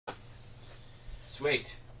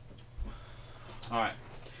Sweet. Alright.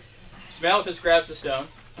 Smalithus grabs the stone.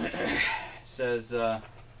 Says,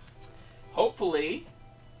 hopefully,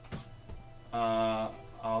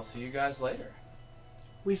 I'll see you guys later.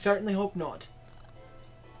 We certainly hope not.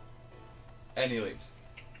 And he leaves.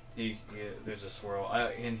 There's a swirl.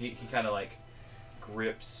 And he kind of like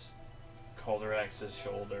grips Calderex's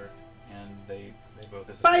shoulder, and they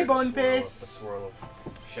both bye, Boneface! A swirl of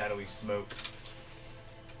shadowy smoke.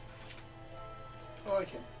 Oh, I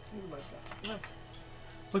can. He's a nice guy. Yeah.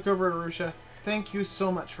 Look over at Arusha. Thank you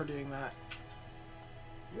so much for doing that.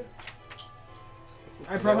 Yeah.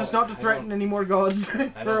 I promise not to threaten any more gods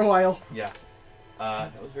for a while. Yeah.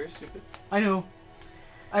 That was very stupid. I know.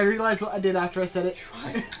 I realized what I did after I said it.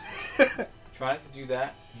 Try not to do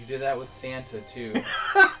that. You did that with Santa, too.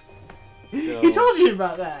 So, he told you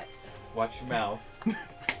about that. Watch your mouth.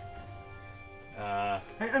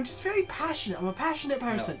 I'm just very passionate. I'm a passionate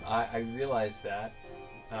person. No, I realize that.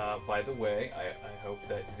 By the way, I hope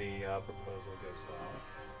that the proposal goes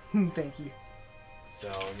well. Thank you. So,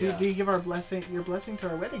 yeah. Do you give our blessing, your blessing to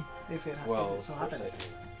our wedding, if it so happens?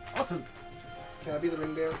 Awesome. Can I be the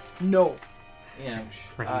ring bearer? No. Yeah,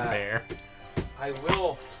 Ring bear. I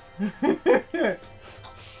will.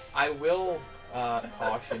 I will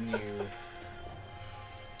caution you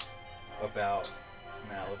about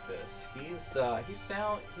Malithus.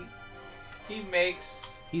 He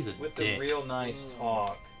makes He's a with dick. the real nice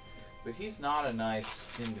talk, but he's not a nice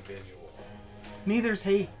individual. Neither's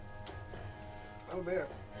he. I'm a bear.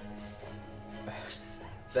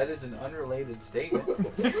 That is an unrelated statement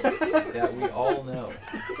that we all know.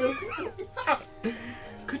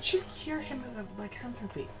 Could you cure him of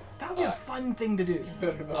lycanthropy? That would be a fun thing to do.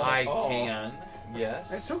 I can,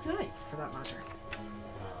 yes. So can I, for that matter.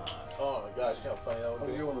 Oh my gosh, you know how funny that would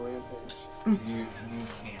be. I'll go on a rampage. You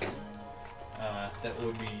can. That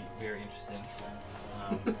would be very interesting.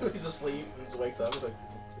 He's asleep, he just wakes up, he's like...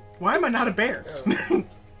 Why am I not a bear? Yeah.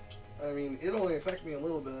 I mean, it only affects me a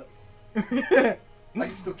little bit. I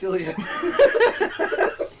can still kill you.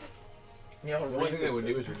 You know, The only thing that would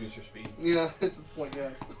do is reduce your speed. Yeah, at this point,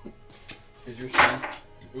 yes. Is your strength?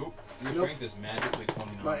 Your strength is magically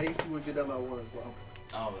 29. My AC would get up by 1 as well.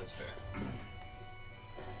 Oh, that's fair.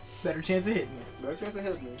 Better chance of hitting you. Better chance of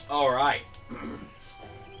hitting me. All right.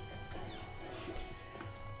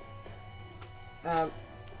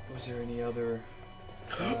 Was there any other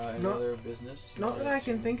business? Not that I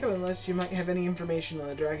can think of, unless you might have any information on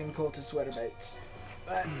the dragon cultist whereabouts.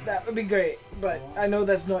 That would be great, but I know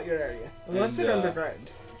that's not your area. Unless they're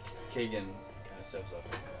underground. Kagan kind of steps up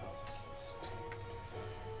in the house.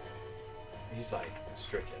 He's like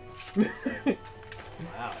stricken. It's like,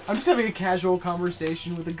 wow. I'm just having a casual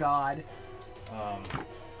conversation with a god.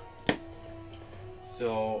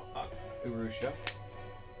 So, Urusha.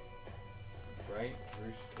 Right?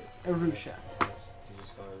 Arusha. Yes, you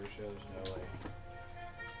just call her Arusha. There's no like.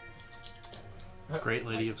 Great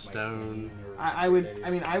Lady of Stone. I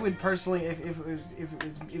would personally, if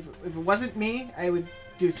it wasn't me, I would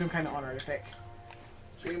do some kind of honorific.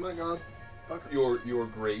 Gee, my God. Fuck. Your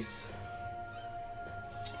grace.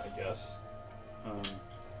 I guess.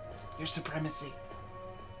 Your supremacy.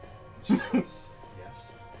 She says, yes.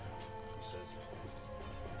 She says,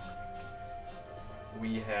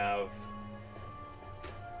 we have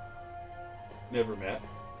never met,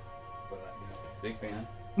 but I'm a big fan.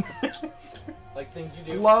 Like things you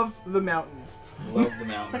do. Love the mountains. Love the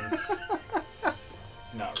mountains.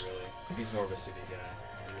 Not really. He's more of a city guy.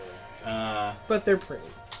 Really. But they're pretty.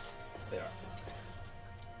 They are.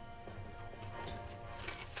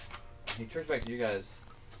 He turns back to you guys.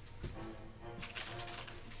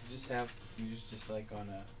 You just like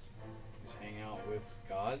just hang out with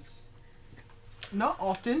gods? Not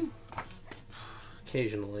often.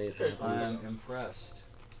 Occasionally it happens. I'm impressed.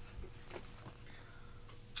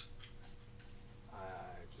 I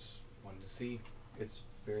just wanted to see. It's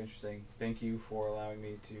very interesting. Thank you for allowing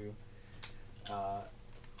me to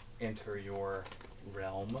enter your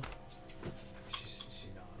realm. She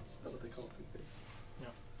nods. That's what they call it these days.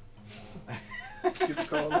 Yeah. Get the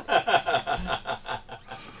call.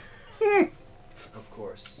 Of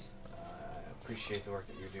course. I appreciate the work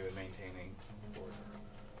that you're doing maintaining order.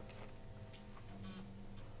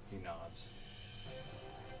 He nods.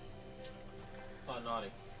 Oh,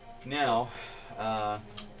 naughty. Now,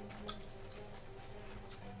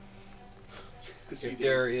 if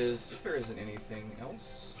there isn't anything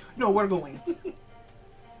else. No, we're going.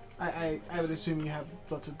 I would assume you have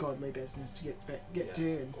lots of godly business to get Yes,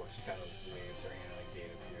 to. of course. You kind of waves her hand, like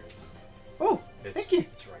gate appears. Oh, thank you.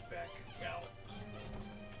 It's right back out.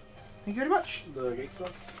 Thank you very much. The gate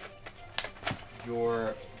stuff? Of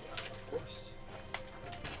course.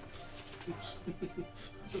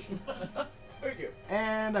 Thank you.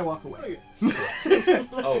 And I walk away.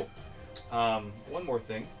 Oh, one more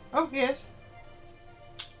thing. Oh, yes.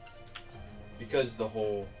 Because the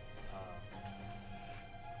whole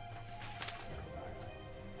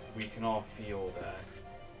we can all feel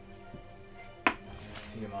that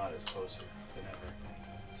Tiamat is closer than ever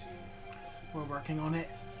We're working on it.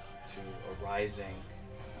 to a rising.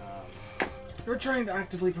 We're trying to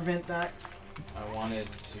actively prevent that. I wanted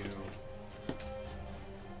to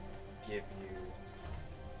give you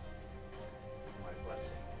my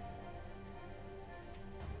blessing.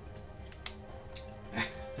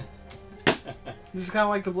 This is kind of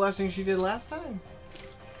like the blessing she did last time.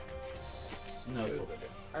 No, it's a little bit different.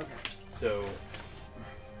 Okay. So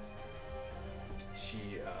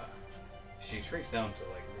she shrinks down to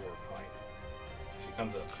like your height. She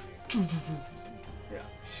comes up to you. Yeah.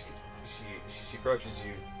 She approaches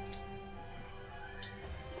you.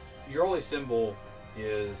 Your holy symbol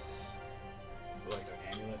is like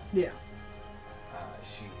an amulet. Yeah.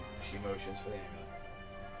 She motions for the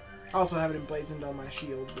amulet. I also have it emblazoned on my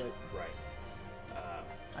shield, but Right.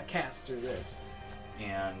 I cast through this.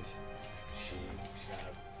 And she kind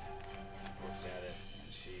of looks at it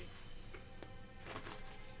and she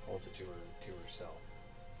holds it to herself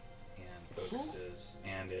and focuses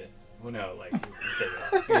and it. Well, no, like you take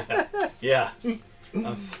it off. Yeah.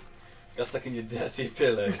 Got stuck in your dirty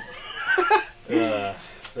pillows.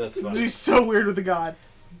 That's funny. He's so weird with the god.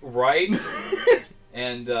 Right?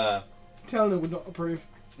 And Telling would not approve.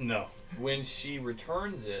 no, when she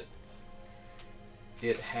returns it,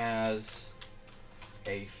 it has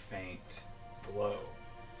a faint glow.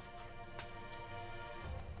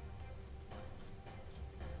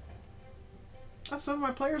 Oh, some of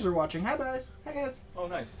my players are watching. Hi, guys. Hi, guys. Oh,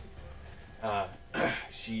 nice.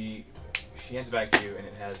 She hands it back to you, and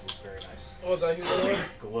it has this very nice Oh, is that who they are?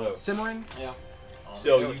 glow. Simmering. Yeah.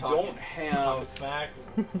 So They were you talking- don't talking have. smack,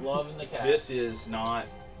 loving the cat. This is not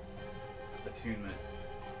attunement.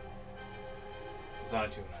 It's not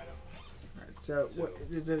an attunement item. Alright, so, what,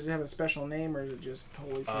 does it have a special name, or is it just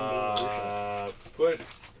holy symbol? Put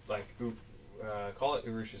like call it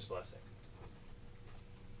Urusha's blessing.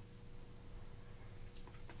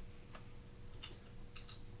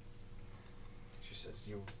 She says,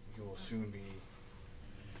 "You will soon be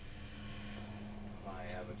my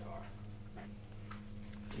avatar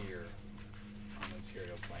here on the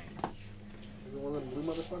material plane." You're one of them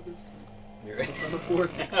blue motherfuckers? You're On the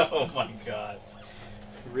force. Oh my god!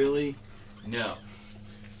 Really? No.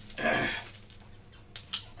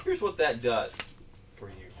 Here's what that does for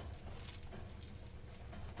you.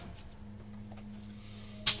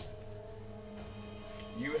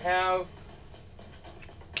 You have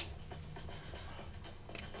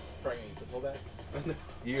Bringing this whole back.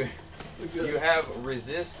 you have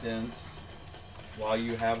resistance while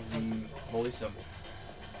you have the holy symbol.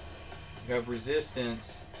 You have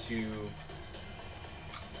resistance to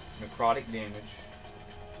necrotic damage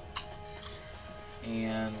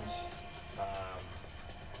and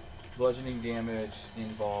bludgeoning damage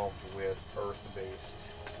involved with earth-based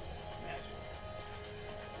magic.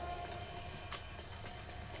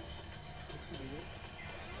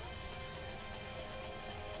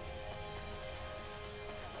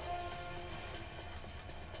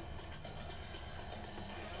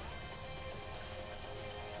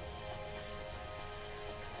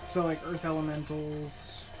 So, like earth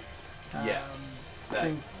elementals. Yes. That,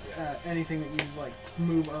 Thing, yeah. anything that uses like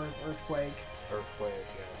move earth, earthquake. Earthquake,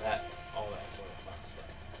 yeah, that, all that sort of fun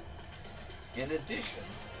stuff. In addition,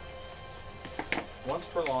 once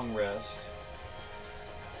per long rest,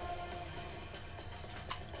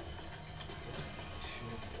 what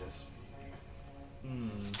should this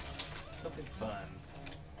be? Something fun.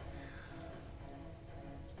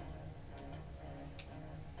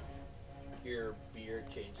 Your beard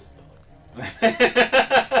changes color.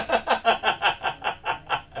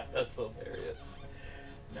 That's hilarious.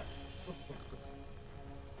 No.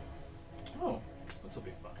 Oh, this will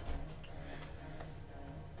be fun.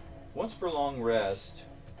 Once per long rest,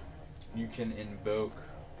 you can invoke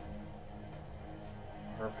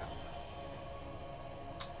her power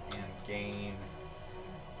and gain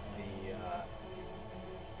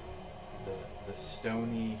the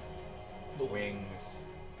stony wings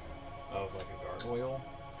of like a gargoyle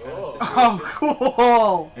kind of situation. Oh,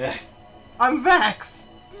 cool! Yeah. I'm Vex.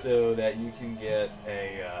 So that you can get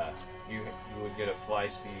a you would get a fly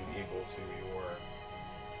speed equal to your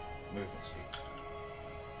movement speed.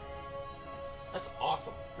 That's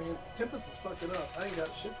awesome. Man, Tempest is fucking up. I ain't got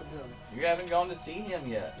shit from him. You haven't gone to see him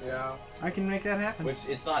yet. Yeah. I can make that happen. Which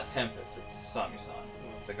it's not Tempest, it's Sami-san,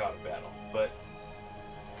 the god of battle. But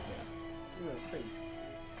same.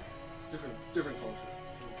 Different culture.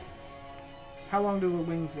 How long do the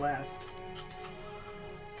wings last?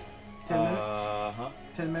 10 minutes?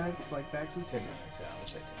 10 minutes, like Bax's? 10 minutes, yeah, we'll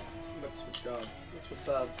say 10 That's what gods. That's what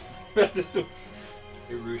sods. minutes.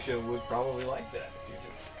 Irusha would probably like that if you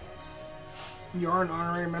did. You are an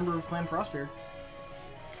honorary member of Clan Frostbeard.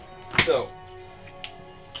 So,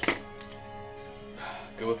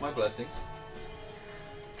 go with my blessings.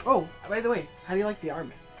 Oh, by the way, how do you like the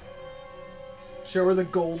arm? Show her the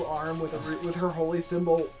gold arm with with her holy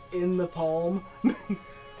symbol in the palm. That's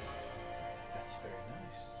very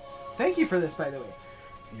nice. Thank you for this, by the way.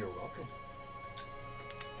 You're welcome.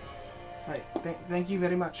 Right, thank you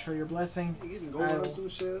very much for your blessing. You getting gold arms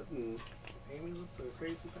and shit, and amulets and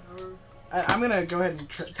crazy power. I'm gonna go ahead and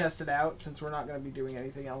test it out since we're not gonna be doing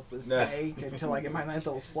anything else this day until I get my 9th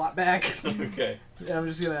level slot back. Okay. And I'm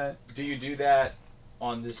just gonna. Do you do that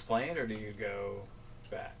on this plane, or do you go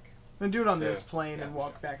back? I'm gonna do it on this plane and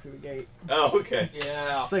walk sure. back through the gate. Oh, okay.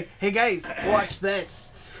 Yeah. It's like, hey guys, watch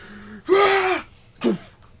this. Yeah.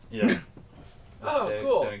 Oh,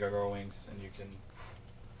 cool. Standing gargoyle wings, and you can.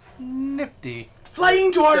 Nifty.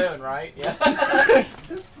 Flying dwarf! Stone, right? Yeah.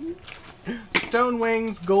 Stone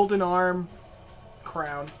wings, golden arm,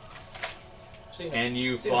 crown. And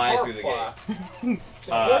you seen fly a through the fly. gate. Seen a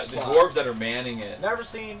The horse fly. dwarves that are manning it Never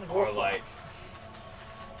seen a are horse fly. like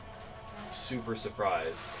super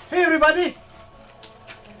surprised. Hey everybody!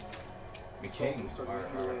 The kings are.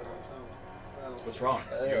 What's wrong?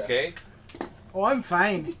 You Yeah. okay? Oh, I'm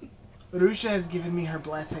fine. Rusha has given me her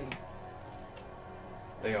blessing.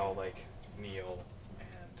 They all like kneel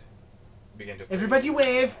and begin to. Everybody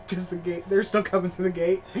wave! Because the gate, they're still coming through the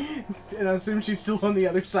gate. And I assume she's still on the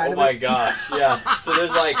other side Oh of my it. gosh! Yeah. So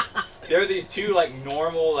there are these two like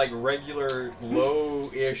normal, like regular,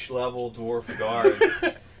 low-ish level dwarf guards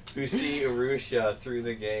who see Urusha through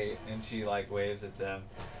the gate, and she like waves at them.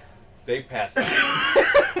 They pass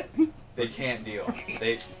out. They can't deal.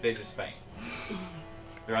 They just faint.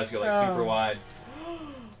 Their eyes go like super wide.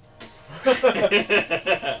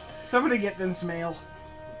 Somebody get them some mail.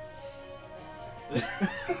 Yeah,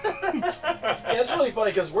 it's really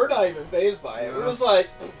funny because we're not even phased by it. We're just like,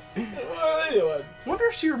 what are they doing? Wonder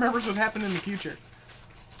if she remembers what happened in the future.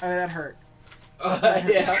 That hurt.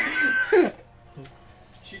 Yeah.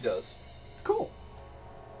 She does. Cool.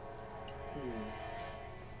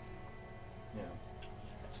 Yeah.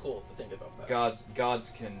 It's cool to think about that.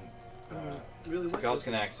 Gods can. Really like Gods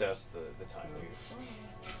this. can access the time loop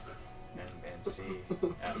and see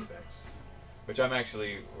aspects. Which I'm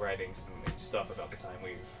actually writing some stuff about the time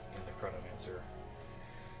weave in the Chronomancer.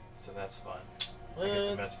 So that's fun. I get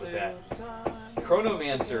to mess with that.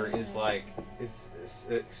 Chronomancer is like is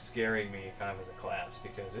scaring me kind of as a class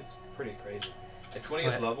because it's pretty crazy. At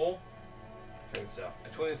 20th level, check this out.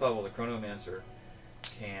 At 20th level, the Chronomancer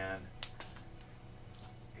can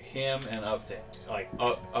him and up to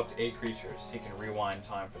 8 creatures. He can rewind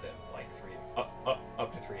time for them like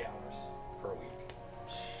up to 3 hours per week.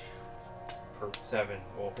 For 7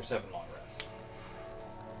 long rests.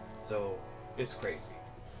 So it's crazy.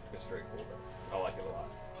 It's very cool though. I like it a lot.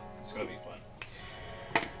 It's gonna be fun.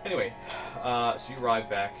 Anyway, so you arrive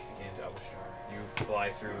back into Abushar. You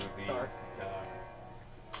fly through the.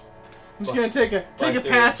 I'm just gonna take a through.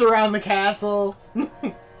 pass around the castle.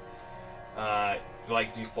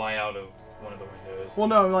 Like, do you fly out of one of the windows? Well,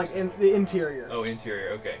 no, like in the interior. Oh,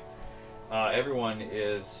 interior. Okay. Everyone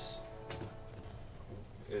is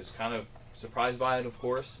kind of surprised by it, of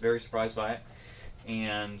course, very surprised by it,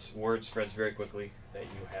 and word spreads very quickly that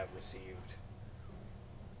you have received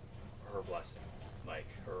her blessing, like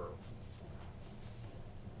her,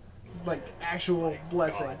 Like actual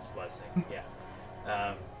blessing. God's blessing.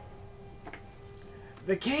 Yeah.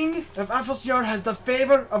 The king of Athelsnjord has the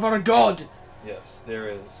favor of our god. Yes, there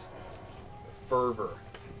is fervor.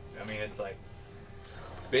 I mean, it's like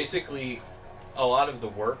basically a lot of the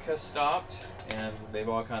work has stopped, and they've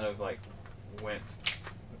all kind of like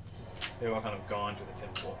they've all kind of gone to the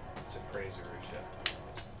temple to praise Urusha.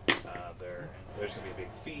 There's gonna be a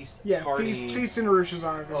big feast. Yeah, party. feast in Urusha's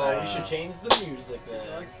honor. Oh, we should change the music I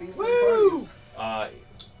then. like feasts and Woo! parties.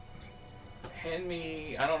 Hand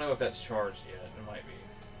me. I don't know if that's charged yet. It might be.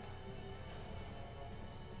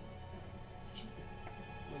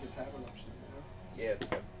 Like a tavern option, you Yeah.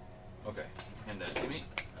 Okay, hand that to me,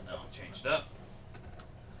 and I'll change it up.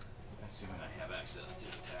 Assuming I have access to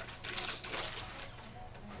the tab.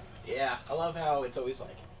 Yeah, I love how it's always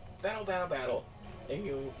like, battle, battle, battle, and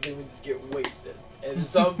you just get wasted. And there's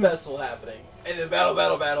some festival happening, and then battle,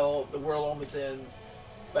 battle, battle, the world almost ends,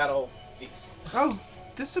 battle, feast. Oh,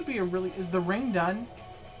 this would be a really. Is the ring done?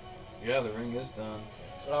 Yeah, the ring is done.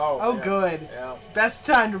 Oh, yeah. good. Yeah. Best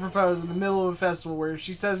time to propose in the middle of a festival where if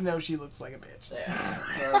she says no, she looks like a bitch. Yeah.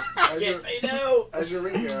 As Can't your, say no. as your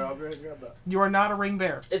ring bearer, I'll go ahead and grab that. You are not a ring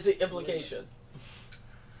bearer. It's the implication.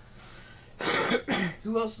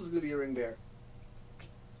 Who else is gonna be a ring bearer?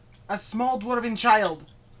 A small dwarven child.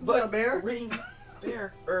 But a bear? Ring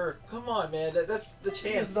bear. Come on, man. That's the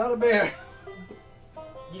chance. It's not a bear.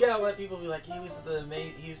 You gotta let people be like, he was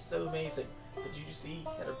so amazing. Did you see he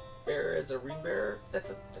had a bear as a ring bearer?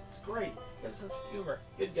 That's great. He has a sense of humor.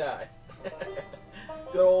 Good guy.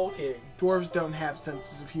 Good old king. Dwarves don't have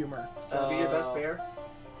senses of humor. Can I be your best bear?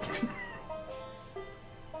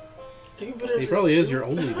 Can you put it in He a probably is suit? your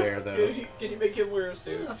only bear, though. Can you make him wear a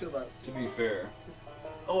suit? I feel about To be fair,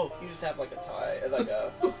 Oh, you just have like a tie, like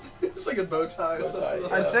a. It's like a bow tie or Bow tie,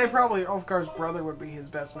 something. yeah. I'd say probably Ulfgar's brother would be his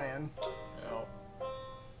best man. You know.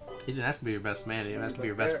 He didn't ask to be your best man. He asked to be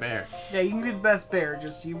your best bear. Yeah, you can be the best bear,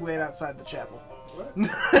 just you wait outside the chapel. What?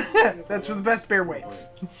 That's where the best bear waits.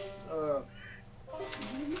 How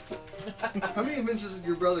many adventures is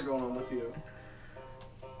your brother going on with you?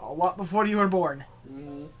 A lot before you were born.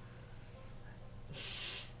 Mm-hmm.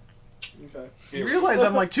 Okay. You realize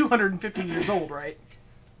I'm like 250 years old, right?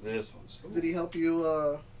 this one's. Did he help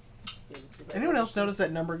you, Anyone else notice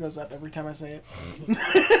that number goes up every time I say it? I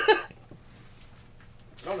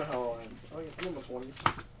don't know how old I am. I'm in my 20s.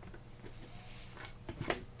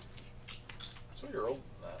 So you're old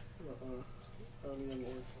than that.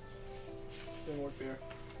 Young work there.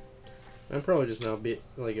 I'm probably just now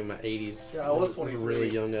like in my 80s. Yeah, I was A 23. really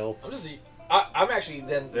young elf. I'm actually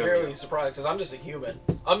then There we barely go. surprised because I'm just a human.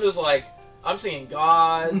 I'm just like I'm seeing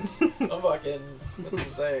gods. I'm fucking. That's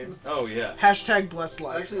insane. Oh yeah. Hashtag blessed I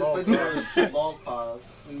life. actually just been doing shit balls pause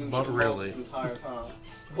and then But shit balls really. this entire time.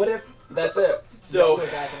 What if that's it? So- I'll go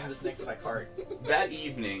back and I'm just next to my cart. That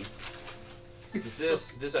evening,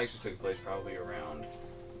 this actually took place probably around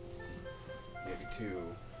maybe 2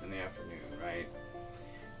 in the afternoon, right?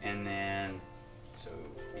 And then, so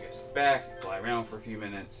you guys get back, fly around for a few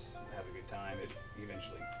minutes, have a good time. It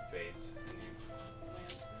eventually fades, and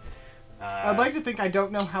you land. I'd like to think I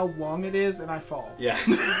don't know how long it is, and I fall. Yeah.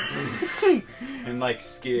 And like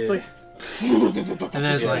skid. It's like, And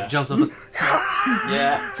then it's Yeah. like jumps up.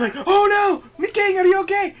 yeah. it's like, oh no, King, are you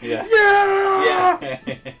okay? Yeah. Yeah.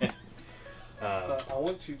 Yeah. I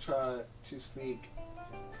want to try to sneak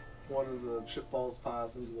one of the chip balls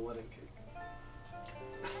pies into the wedding cake.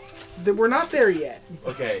 We're not there yet.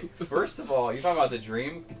 Okay, first of all, you're talking about the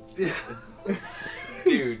dream? Yeah.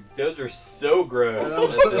 Dude, those are so gross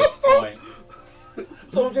at this point.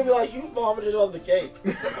 Someone's gonna be like, you vomited on the cake.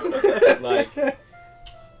 Like,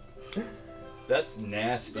 that's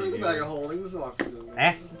nasty, There's a dude. bag of holding. There's no option in there.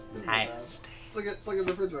 That's nice. It's like a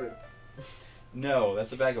refrigerator. No,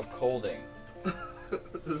 that's a bag of colding,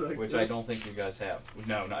 There's like which this. I don't think you guys have.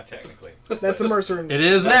 No, not technically. That's a Mercer It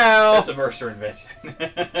invention. is now. That's a Mercer invention.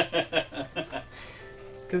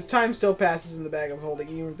 Because time still passes in the bag of holding,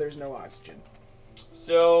 even if there's no oxygen.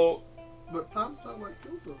 So, But time's not what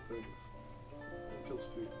kills those things. It kills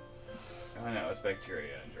food. I know, it's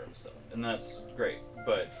bacteria and germ stuff, and that's great,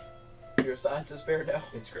 but You're a scientist bear now.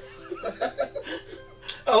 it's great.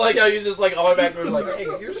 I like how you just like automatically were like, hey,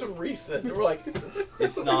 here's some Reese's. And we're like,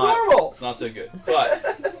 It's not, normal. it's not so good.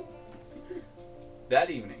 But, that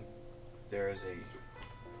evening, there's an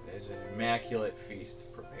immaculate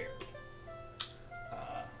feast prepared.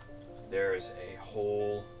 There's a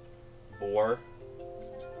whole boar.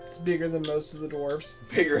 It's bigger than most of the dwarves.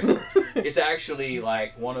 Bigger. It's actually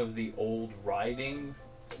like one of the old riding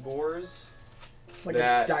boars. Like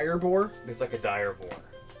That- a dire boar. It's like a dire boar.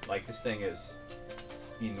 Like, this thing is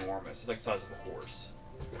enormous. It's like the size of a horse.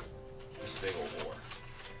 This big old boar.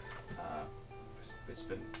 It's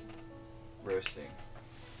been roasting.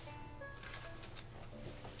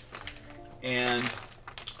 And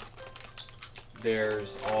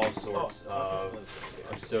there's all sorts of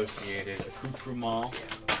associated accoutrements,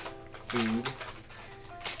 food.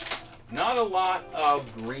 Not a lot of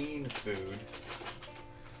green food.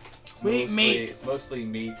 Meat. It's mostly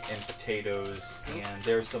meat and potatoes, and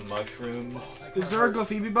there's some mushrooms. Is there a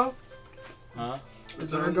Gophibi boat? Huh? Is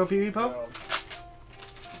there a Gophibi boat?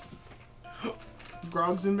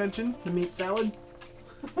 Grog's invention, the meat salad.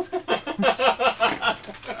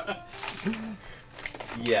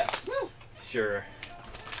 Yes. Sure.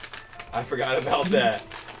 I forgot about that.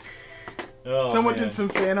 Oh, Someone man. did some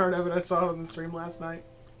fan art of it. I saw it on the stream last night.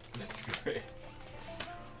 That's great.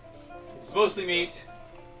 It's mostly meat.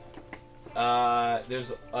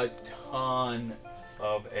 There's a ton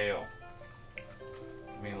of ale.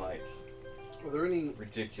 I mean, like, Are there any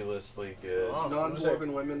ridiculously good. Oh.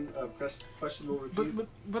 non-dwarven women of questionable repute?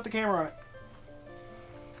 Put the camera on it.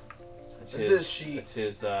 It's This his. is sheet.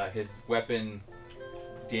 It's his weapon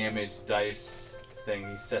damage dice thing.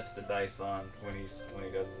 He sets the dice on when he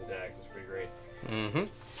does his attack. It's pretty great.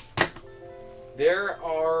 Mm-hmm. There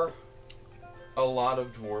are a lot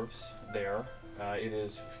of dwarves there. It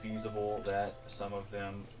is feasible that some of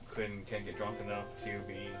them can get drunk enough to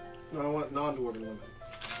be. No, I want non-dwarven women.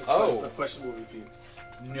 Oh. The question will repeat.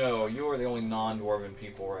 No, you are the only non-dwarven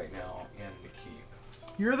people right now in the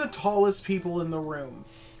keep. You're the tallest people in the room.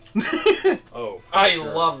 Oh, for I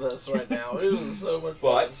sure. love this right now. It is so much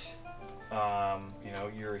fun. But, you know,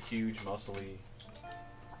 you're a huge, muscly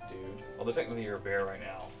dude. Although technically you're a bear right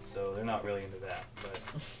now, so they're not really into that. But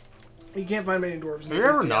You can't find many dwarves in Are you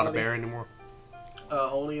ever bestiality. not a bear anymore?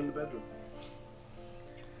 Only in the bedroom.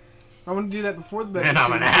 I want to do that before the bedroom. Man, I'm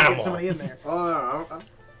so an we can animal. Get somebody in there. Oh, no,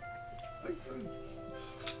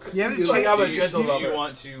 You have to Like, check. I'm a do gentle you lover.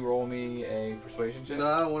 want to roll me a persuasion check? no,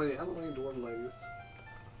 I don't want any dwarven ladies.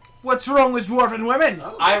 What's wrong with dwarven women?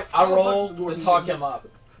 I don't roll fuck with to dwarven talk ladies. him up.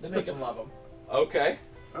 To make him love him. Okay.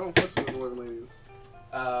 I don't fuck with dwarven ladies.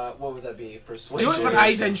 What would that be? Persuasion? Do it for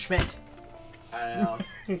Eisenschmidt. I know.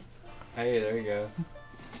 Hey, there you go.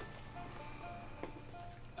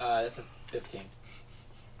 That's a 15.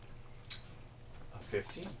 A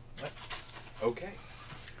 15? What? Okay.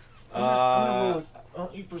 I'm gonna roll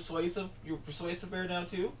Aren't you persuasive? You're a persuasive bear now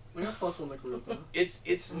too? I got +1 to charisma.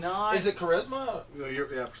 It's not. Is it charisma? No,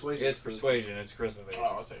 yeah, persuasion. It's persuasion. It's charisma based.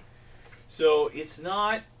 Oh, I see. So it's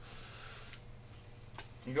not.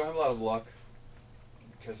 You don't have a lot of luck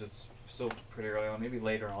because it's still pretty early on. Maybe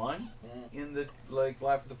later on in the life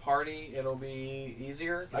of the party, it'll be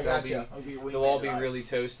easier. I got you. They'll all be really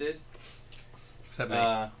toasted. Except me.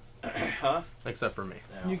 Huh? Except for me.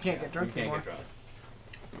 You can't get drunk You can't anymore. get drunk.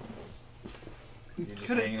 You're just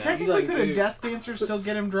Could hanging it, out. technically, could a Dude. death dancer still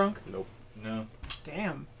get him drunk? Nope. No,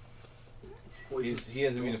 Damn. he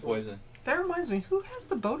has immune to poison. That reminds me, who has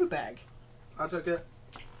the Boda bag? I took it.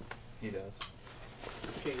 He does.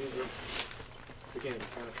 Can't use it. You can't.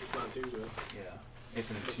 It's not tuned to it. Yeah,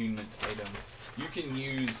 it's an attunement item. You can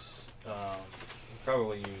use,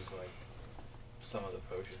 probably use like some of the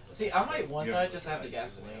potions. See, I might You one don't night know just what have the to do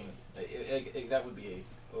with gasoline. That would be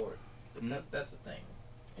a, or that's a thing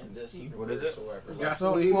in this universe. What is it? Or whatever. Gas-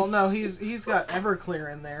 Well, Gasoline? well, no, he's got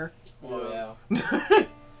Everclear in there. Oh yeah.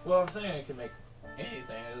 Well, I'm saying I can make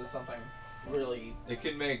anything. It is something really. It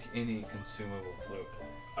can make any consumable fluid.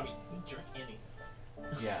 I mean, we drink anything.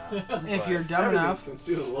 Yeah. If but you're dumb enough.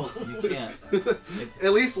 Everything's consumable. You can't.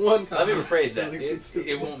 At least one time. Let me rephrase that. Everything's It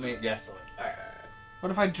consumable. won't make gasoline. Alright.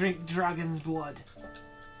 What if I drink dragon's blood?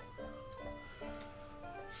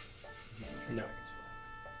 No.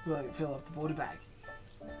 Will I fill up the Boda bag?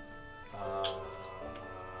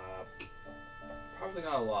 Probably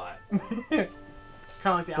not a lot. Kind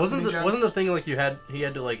of like the Wasn't alchemy jug. the thing like he had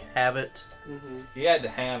to like have it Mhm. He had to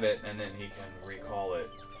have it, and then he can recall it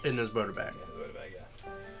in his motor bag? in the Boda bag.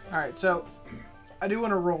 Yeah. Alright, so I do want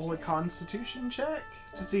to roll a constitution check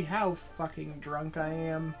to see how fucking drunk I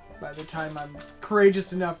am by the time I'm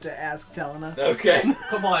courageous enough to ask Telena. Okay.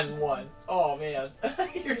 Come on, one. Oh man,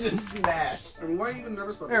 you're just smashed. I mean, why are you even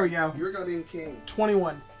nervous about There this? we go. You're a goddamn king.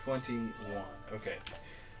 21. 21. Okay.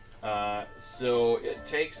 So it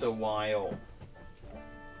takes a while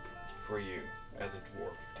for you as a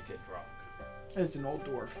dwarf to get drunk. As an old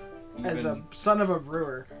dwarf. Even, As a son of a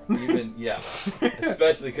brewer. even yeah,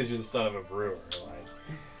 especially because you're the son of a brewer. Like,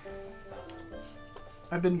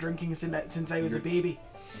 I've been drinking since I was a baby.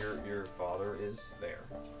 your father is there,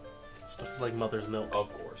 Stuff's like mother's milk. of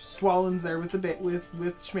course. Swallen's there with the with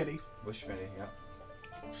Schmitty. With Schmitty, yeah.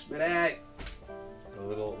 Schmitty. A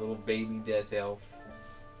little baby death elf.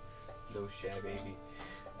 Little shy baby.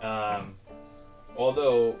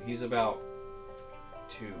 Although he's about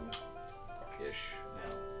 2-ish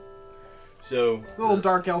now. So Little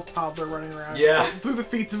dark elf toddler running around. Yeah. Through the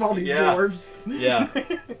feet of all these Yeah. dwarves. yeah,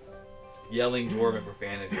 yelling dwarven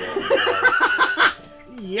profanity.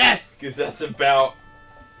 Yes! Because that's about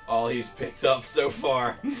all he's picked up so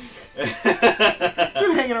far. Been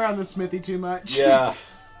hanging around the smithy too much. Yeah,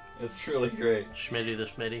 it's really great. Schmitty the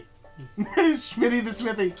Schmitty. Schmitty the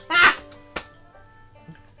smithy.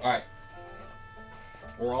 Alright.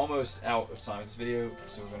 We're almost out of time in this video,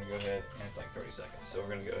 so we're going to go ahead, and it's like 30 seconds, so we're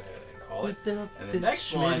going to go ahead and call it. And the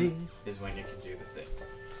next one is when you can do the thing.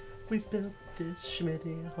 We built this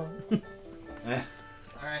Schmitty home. Eh?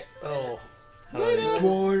 Alright. Oh. How do I do this?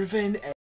 Dwarven